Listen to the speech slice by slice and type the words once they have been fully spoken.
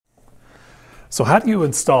So how do you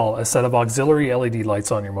install a set of auxiliary LED lights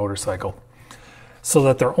on your motorcycle so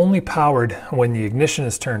that they're only powered when the ignition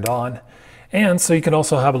is turned on, and so you can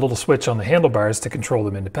also have a little switch on the handlebars to control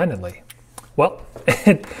them independently? Well,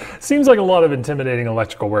 it seems like a lot of intimidating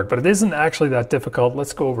electrical work, but it isn't actually that difficult.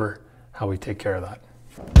 Let's go over how we take care of that.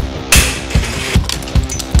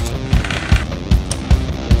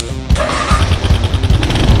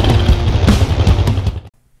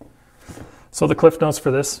 So the cliff notes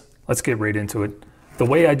for this, let's get right into it. The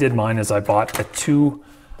way I did mine is I bought a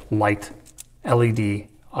 2-light LED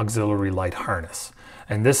auxiliary light harness.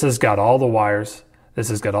 And this has got all the wires, this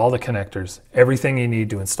has got all the connectors, everything you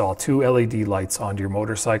need to install 2 LED lights onto your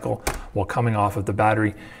motorcycle while coming off of the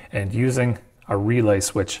battery and using a relay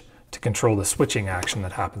switch to control the switching action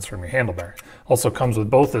that happens from your handlebar. Also comes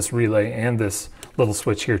with both this relay and this little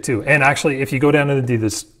switch here too. And actually, if you go down into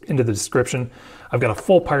the description, I've got a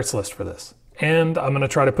full parts list for this. And I'm going to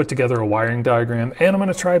try to put together a wiring diagram, and I'm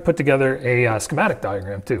going to try to put together a schematic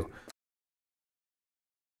diagram too.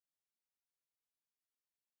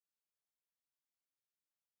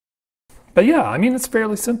 But yeah, I mean, it's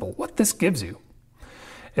fairly simple. What this gives you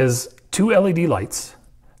is 2 LED lights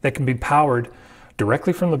that can be powered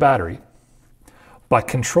directly from the battery, but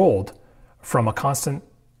controlled from a constant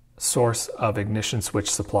source of ignition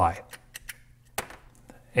switch supply.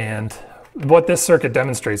 And what this circuit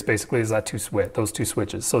demonstrates basically is that those two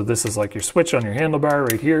switches. So this is like your switch on your handlebar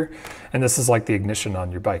right here, and this is like the ignition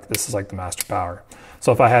on your bike. This is like the master power.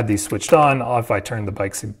 So if I had these switched on, if I turned the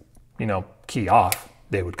bike's key off,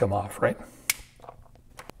 they would come off, right?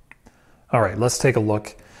 All right, let's take a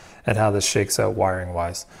look at how this shakes out wiring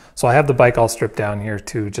wise. So I have the bike all stripped down here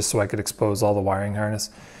too, just so I could expose all the wiring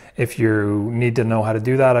harness. If you need to know how to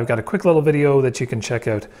do that, I've got a quick little video that you can check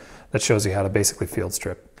out that shows you how to basically field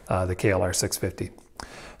strip the KLR 650.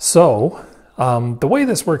 So the way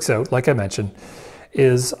this works out, like I mentioned,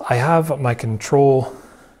 is I have my control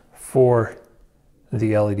for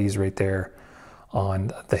the LEDs right there on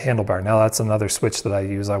the handlebar. Now that's another switch that I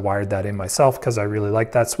use. I wired that in myself because I really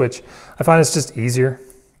like that switch. I find it's just easier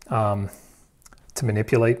to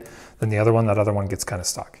manipulate than the other one. That other one gets kind of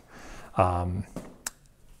stuck.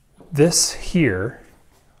 This here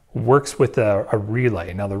works with a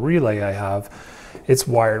relay. Now the relay I have, it's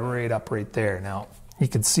wired right up right there. Now you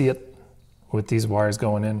can see it with these wires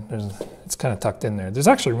going in. It's kind of tucked in there. There's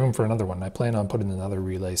actually room for another one. I plan on putting another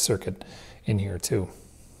relay circuit in here too.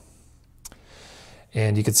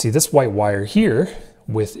 And you can see this white wire here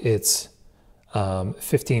with its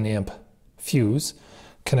 15 amp fuse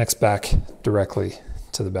connects back directly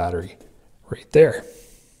to the battery right there.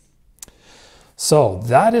 So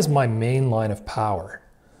that is my main line of power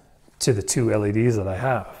to the 2 LEDs that I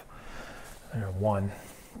have. There, 1,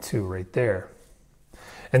 2 right there.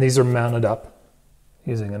 And these are mounted up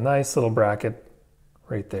using a nice little bracket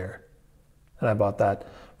right there. And I bought that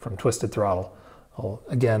from Twisted Throttle.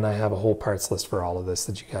 Again, I have a whole parts list for all of this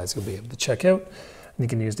that you guys will be able to check out. And you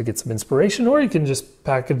can use to get some inspiration, or you can just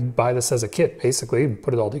buy this as a kit, basically, and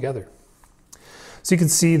put it all together. So you can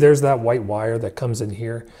see there's that white wire that comes in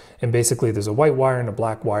here. And basically there's a white wire and a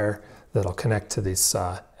black wire that'll connect to this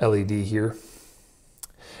LED here.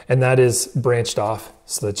 And that is branched off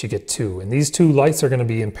so that you get 2. And these 2 lights are going to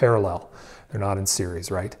be in parallel. They're not in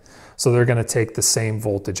series, right? So they're going to take the same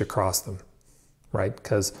voltage across them, right?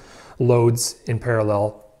 Because loads in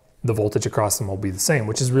parallel, the voltage across them will be the same,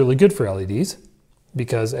 which is really good for LEDs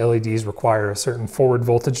because LEDs require a certain forward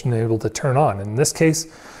voltage to be able to turn on. And in this case,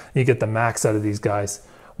 you get the max out of these guys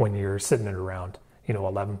when you're sitting at around,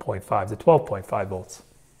 11.5 to 12.5 volts.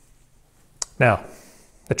 Now,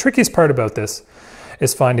 the trickiest part about this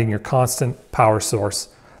is finding your constant power source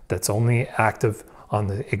that's only active on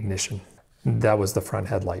the ignition. That was the front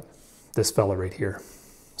headlight, this fella right here.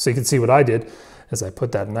 So you can see what I did is I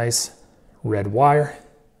put that nice red wire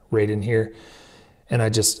right in here, and I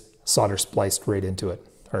just solder spliced right into it,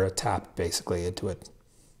 or tapped basically into it.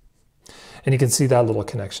 And you can see that little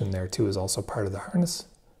connection there too is also part of the harness.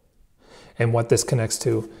 And what this connects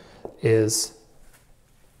to is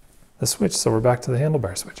the switch. So we're back to the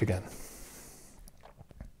handlebar switch again.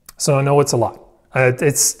 So I know it's a lot.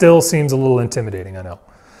 It still seems a little intimidating, I know.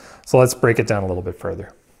 So let's break it down a little bit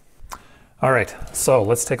further. All right, so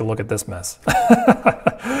let's take a look at this mess.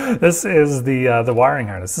 This is the wiring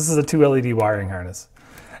harness. This is a 2 LED wiring harness.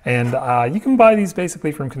 And you can buy these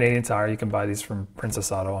basically from Canadian Tire. You can buy these from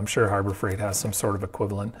Princess Auto. I'm sure Harbor Freight has some sort of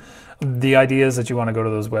equivalent. The idea is that you want to go to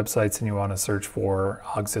those websites and you want to search for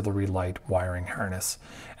auxiliary light wiring harness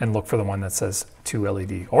and look for the one that says 2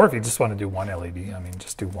 LED. Or if you just want to do 1 LED, I mean,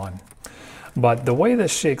 just do 1. But the way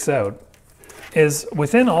this shakes out is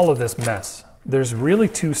within all of this mess, there's really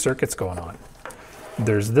 2 circuits going on.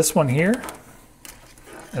 there's this one here,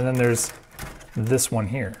 and then there's this one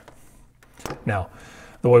here. Now,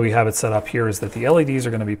 the way we have it set up here is that the LEDs are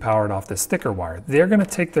going to be powered off this thicker wire. They're going to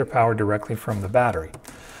take their power directly from the battery.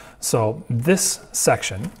 So this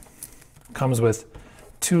section comes with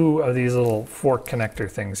two of these little fork connector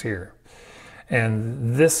things here.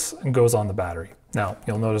 And this goes on the battery. Now,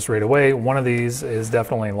 you'll notice right away, one of these is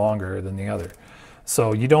definitely longer than the other.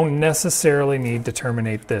 So you don't necessarily need to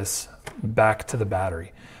terminate this back to the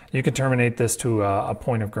battery. You can terminate this to a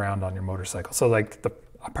point of ground on your motorcycle. So like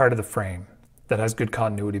a part of the frame that has good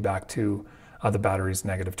continuity back to the battery's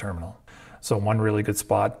negative terminal. So one really good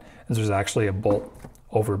spot is there's actually a bolt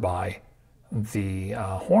over by the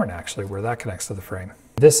horn actually where that connects to the frame.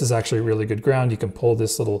 This is actually really good ground. You can pull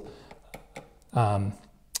this little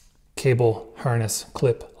cable harness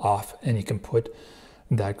clip off and you can put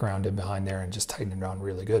that ground in behind there and just tighten it down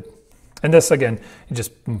really good. And this again, you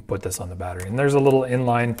just put this on the battery. And there's a little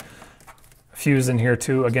inline fuse in here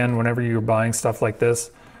too. Again, whenever you're buying stuff like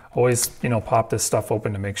this, always, pop this stuff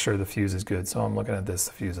open to make sure the fuse is good. So I'm looking at this,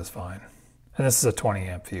 the fuse is fine. And this is a 20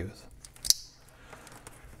 amp fuse.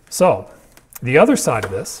 So the other side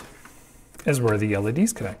of this is where the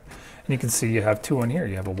LEDs connect. And you can see you have two in here.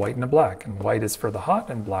 You have a white and a black, and white is for the hot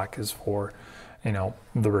and black is for,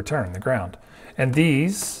 the return, the ground. And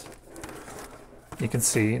these, you can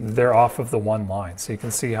see they're off of the one line. So you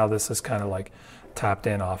can see how this is kind of like tapped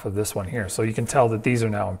in off of this one here. So you can tell that these are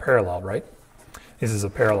now in parallel, right? This is a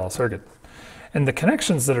parallel circuit. And the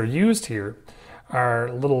connections that are used here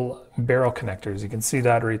are little barrel connectors. You can see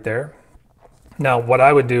that right there. Now, what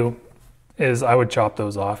I would do is I would chop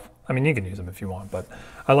those off. I mean, you can use them if you want, but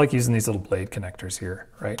I like using these little blade connectors here,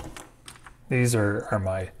 right? These are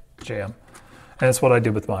my jam. And that's what I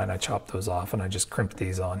did with mine. I chopped those off and I just crimped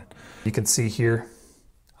these on. You can see here,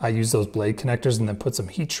 I use those blade connectors and then put some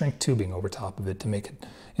heat shrink tubing over top of it to make it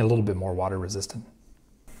a little bit more water resistant.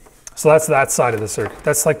 So that's that side of the circuit.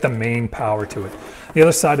 That's like the main power to it. The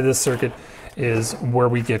other side of this circuit is where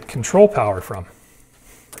we get control power from.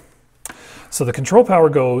 So the control power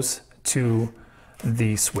goes to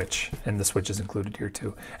the switch, and the switch is included here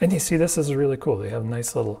too. And you see this is really cool. They have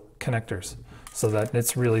nice little connectors so that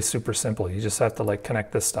it's really super simple. You just have to like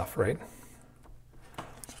connect this stuff, right?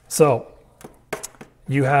 So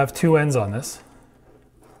you have two ends on this.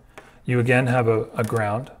 You again have a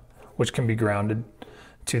ground, which can be grounded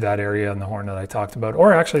to that area on the horn that I talked about.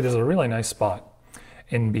 Or actually there's a really nice spot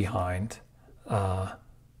in behind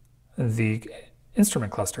the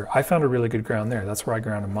instrument cluster. I found a really good ground there. That's where I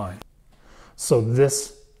grounded mine. So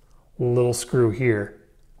this little screw here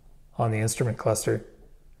on the instrument cluster,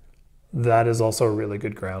 that is also a really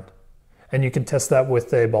good ground. And you can test that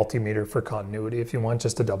with a multimeter for continuity if you want,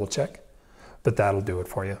 just to double check, but that'll do it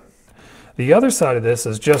for you. The other side of this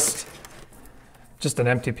is just an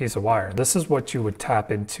empty piece of wire. This is what you would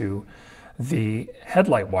tap into the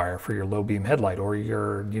headlight wire for your low beam headlight, or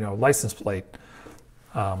your license plate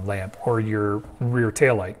lamp, or your rear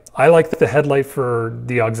tail light. I like the headlight for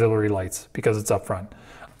the auxiliary lights because it's up front.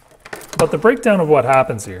 But the breakdown of what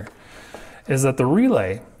happens here is that the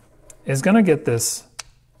relay is going to get this,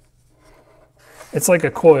 it's like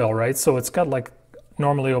a coil, right? So it's got like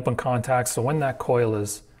normally open contacts. So when that coil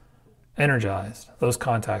is energized, those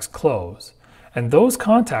contacts close. And those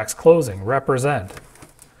contacts closing represent,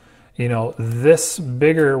 this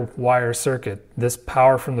bigger wire circuit, this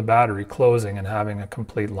power from the battery closing and having a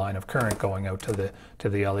complete line of current going out to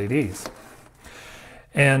the LEDs.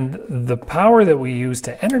 And the power that we use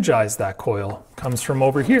to energize that coil comes from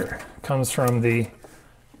over here, comes from the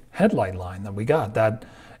headlight line that we got, that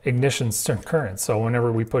ignition current. So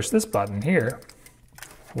whenever we push this button here,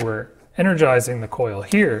 we're energizing the coil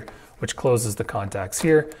here, which closes the contacts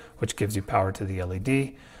here, which gives you power to the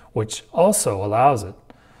LED, which also allows it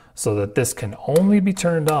so that this can only be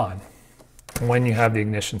turned on when you have the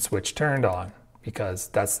ignition switch turned on, because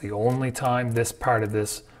that's the only time this part of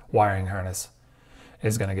this wiring harness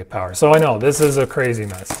is going to get power. So I know this is a crazy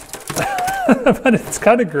mess, but it's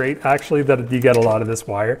kind of great actually that you get a lot of this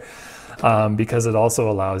wire because it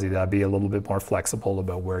also allows you to be a little bit more flexible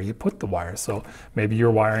about where you put the wire. So maybe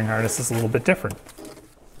your wiring harness is a little bit different.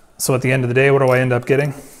 So at the end of the day, what do I end up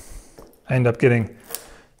getting? I end up getting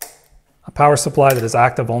a power supply that is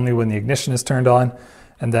active only when the ignition is turned on,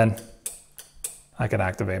 and then I can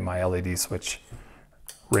activate my LED switch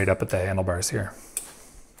right up at the handlebars here.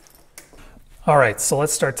 All right, so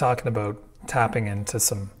let's start talking about tapping into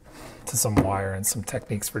some wire and some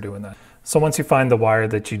techniques for doing that. So once you find the wire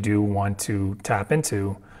that you do want to tap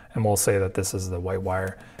into, and we'll say that this is the white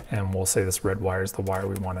wire, and we'll say this red wire is the wire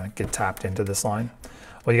we want to get tapped into this line.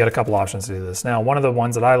 Well, you got a couple options to do this. Now, one of the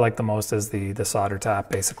ones that I like the most is the solder tap,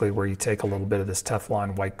 basically where you take a little bit of this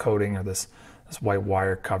Teflon white coating or this white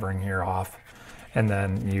wire covering here off, and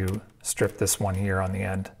then you strip this one here on the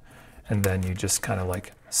end, and then you just kind of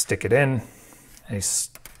like stick it in, and you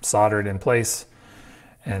solder it in place,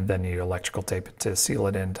 and then you electrical tape it to seal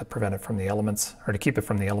it in to prevent it from the elements, or to keep it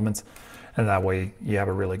from the elements, and that way you have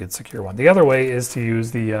a really good secure one. The other way is to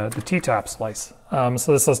use the T-tap splice.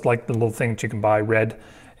 So this is like the little thing that you can buy. Red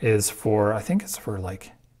is for, I think it's for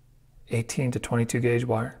like 18 to 22 gauge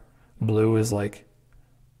wire. Blue is like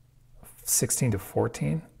 16 to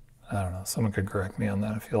 14. I don't know, someone could correct me on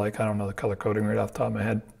that if you like. I don't know the color coding right off the top of my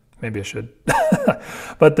head. Maybe I should.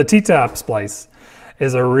 But the T-tap splice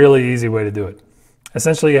is a really easy way to do it.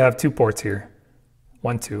 Essentially you have two ports here,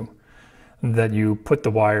 1, 2, that you put the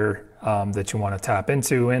wire that you want to tap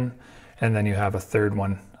into in, and then you have a third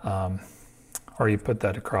one, or you put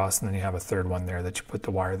that across, and then you have a third one there that you put the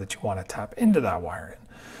wire that you want to tap into that wire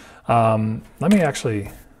in. Let me actually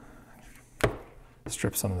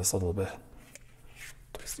strip some of this a little bit.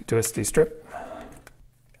 Twisty, twisty strip,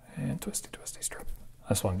 and twisty, twisty strip. I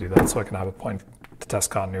just want to do that so I can have a point to test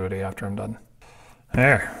continuity after I'm done.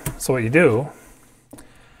 There, so what you do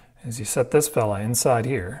is you set this fella inside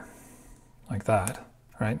here, like that.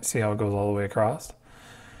 Right? See how it goes all the way across?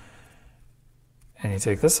 And you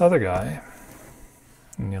take this other guy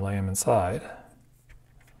and you lay him inside.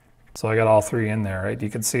 So I got all three in there, right?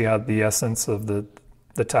 You can see how the essence of the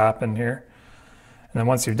tap in here. And then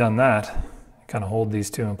once you've done that, you kind of hold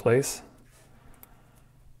these two in place.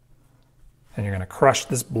 And you're going to crush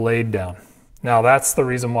this blade down. Now that's the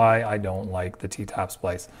reason why I don't like the T-tap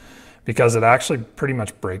splice, because it actually pretty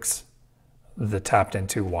much breaks the tapped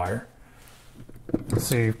into wire.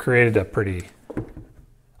 So you've created a pretty,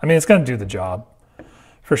 I mean, it's going to do the job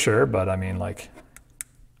for sure, but I mean, like,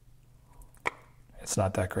 it's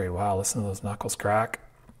not that great. Wow, listen to those knuckles crack.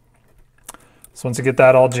 So once you get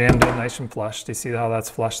that all jammed in nice and flush, do you see how that's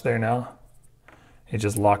flush there now? You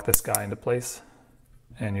just lock this guy into place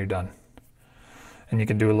and you're done. And you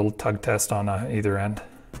can do a little tug test on either end.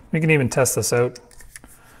 You can even test this out.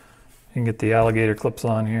 You can get the alligator clips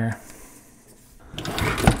on here.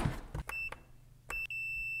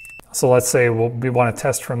 So let's say we want to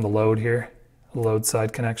test from the load here, the load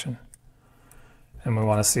side connection, and we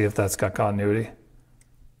want to see if that's got continuity,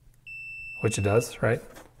 which it does, right?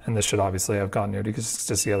 And this should obviously have continuity because it's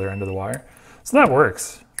just the other end of the wire. So that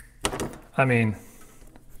works. I mean,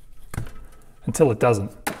 until it doesn't,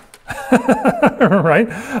 right?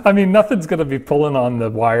 I mean, nothing's going to be pulling on the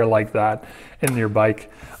wire like that in your bike.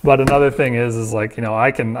 But another thing is like, you know,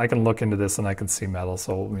 I can look into this and I can see metal,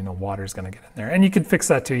 so you know, water's going to get in there. And you can fix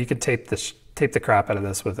that too. You can tape the crap out of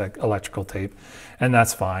this with electrical tape, and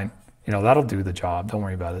that's fine. You know, that'll do the job. Don't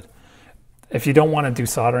worry about it. If you don't want to do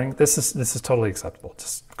soldering, this is totally acceptable.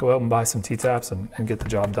 Just go out and buy some T-taps and get the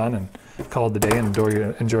job done and call it the day and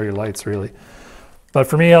enjoy your lights, really. But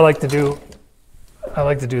for me, I like to do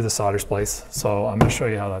the solder splice, so I'm going to show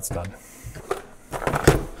you how that's done.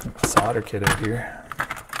 Solder kit out here.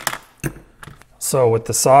 So with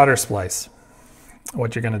the solder splice,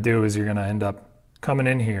 what you're going to do is you're going to end up coming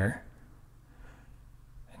in here,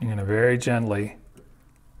 and you're going to very gently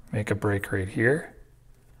make a break right here,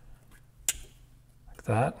 like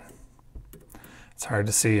that. It's hard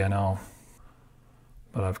to see, I know,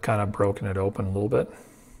 but I've kind of broken it open a little bit.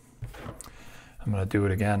 I'm going to do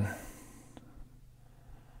it again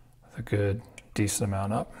with a good, decent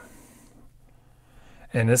amount up.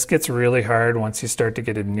 And this gets really hard once you start to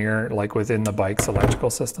get it near, like within the bike's electrical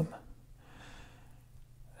system.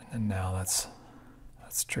 And then now that's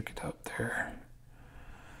tricked out there.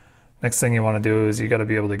 Next thing you want to do is you got to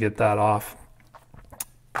be able to get that off,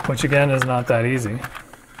 which again is not that easy.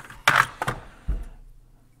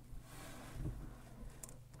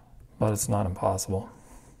 But it's not impossible.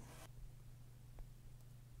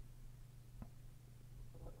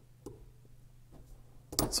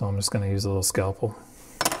 So I'm just going to use a little scalpel.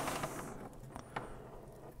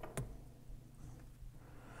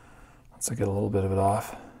 Once I get a little bit of it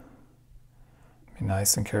off, be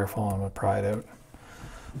nice and careful. I'm going to pry it out.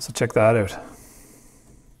 So check that out.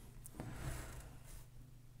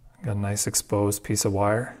 Got a nice exposed piece of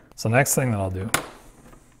wire. So next thing that I'll do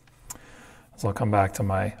is I'll come back to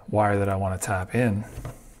my wire that I want to tap in,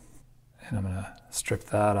 and I'm going to strip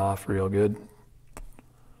that off real good.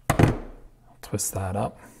 Twist that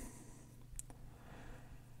up.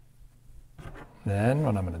 Then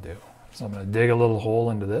what I'm going to do is I'm going to dig a little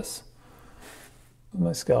hole into this with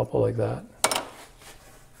my scalpel like that.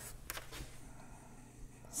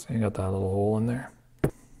 So you got that little hole in there.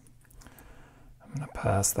 I'm going to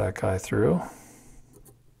pass that guy through.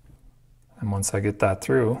 And once I get that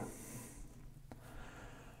through,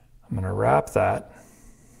 I'm going to wrap that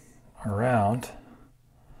around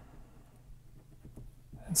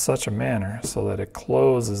in such a manner so that it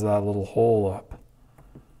closes that little hole up.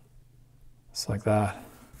 Just like that.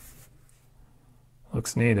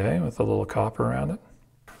 Looks neat, eh? With a little copper around it.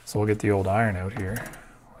 So we'll get the old iron out here,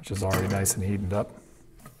 which is already nice and heated up.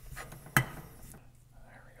 There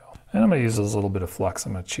we go. And I'm going to use a little bit of flux.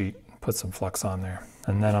 I'm going to cheat, put some flux on there.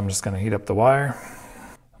 And then I'm just going to heat up the wire.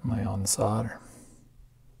 My on solder.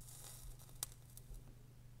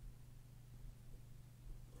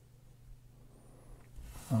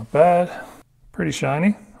 Not bad. Pretty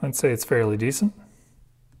shiny. I'd say it's fairly decent.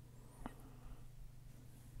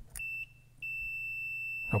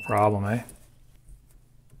 No problem, eh?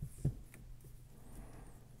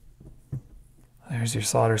 There's your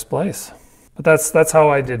solder splice. But that's how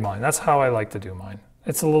I did mine. That's how I like to do mine.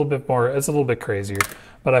 It's a little bit crazier,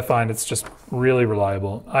 but I find it's just really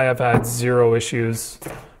reliable. I have had 0 issues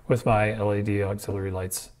with my LED auxiliary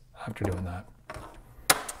lights after doing that.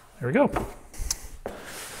 There we go.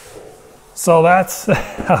 So that's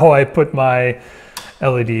how I put my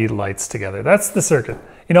LED lights together. That's the circuit.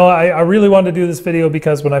 You know, I really wanted to do this video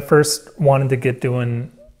because when I first wanted to get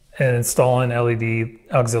doing and installing LED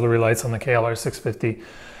auxiliary lights on the KLR 650,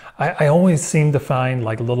 I always seem to find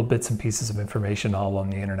like little bits and pieces of information all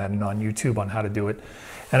on the internet and on YouTube on how to do it.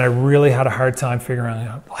 And I really had a hard time figuring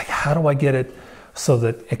out, like, how do I get it so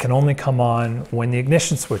that it can only come on when the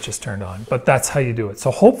ignition switch is turned on? But that's how you do it.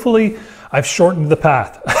 So hopefully I've shortened the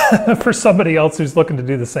path for somebody else who's looking to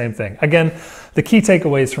do the same thing. Again, the key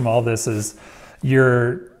takeaways from all this is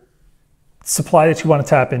your supply that you want to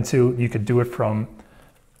tap into. You could do it from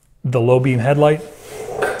the low beam headlight,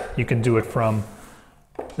 you can do it from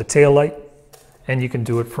the tail light, and you can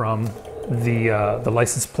do it from the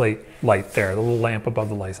license plate light there, the little lamp above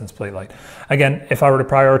the license plate light. Again, if I were to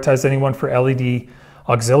prioritize anyone for LED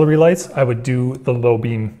auxiliary lights, I would do the low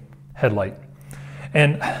beam headlight.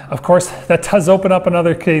 And of course, that does open up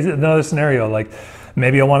another case, another scenario. Like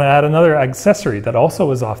maybe I want to add another accessory that also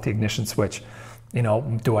is off the ignition switch. You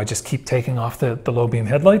know, do I just keep taking off the low beam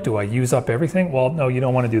headlight? Do I use up everything? Well, no, you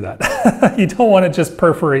don't want to do that. You don't want to just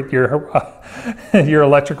perforate your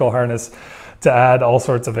electrical harness to add all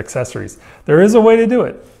sorts of accessories. There is a way to do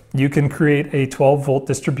it. You can create a 12-volt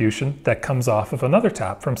distribution that comes off of another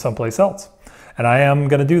tap from someplace else. And I am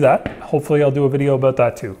going to do that. Hopefully I'll do a video about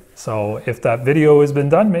that too. So if that video has been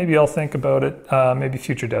done, maybe I'll think about it. Maybe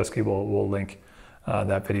Future Dowski will link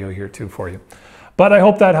that video here too for you. But I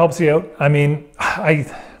hope that helps you out. I mean,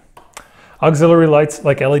 auxiliary lights,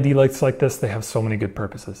 like LED lights like this, they have so many good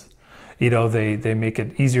purposes. You know, they make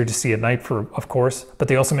it easier to see at night, of course, but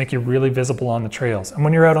they also make you really visible on the trails. And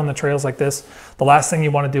when you're out on the trails like this, the last thing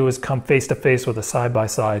you want to do is come face to face with a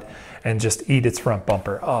side-by-side and just eat its front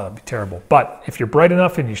bumper. Oh, that'd be terrible. But if you're bright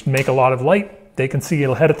enough and you make a lot of light, they can see it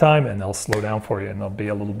ahead of time and they'll slow down for you and they'll be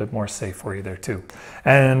a little bit more safe for you there too.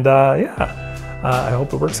 And I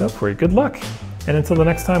hope it works out for you. Good luck. And until the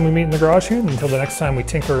next time we meet in the garage here, and until the next time we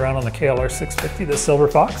tinker around on the KLR 650, the Silver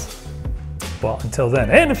Fox, well, until then.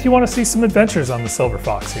 And if you want to see some adventures on the Silver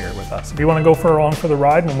Fox here with us, if you want to go along for the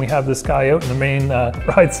ride when we have this guy out in the main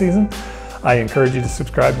ride season, I encourage you to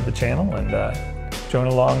subscribe to the channel and join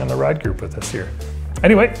along in the ride group with us here.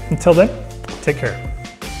 Anyway, until then, take care.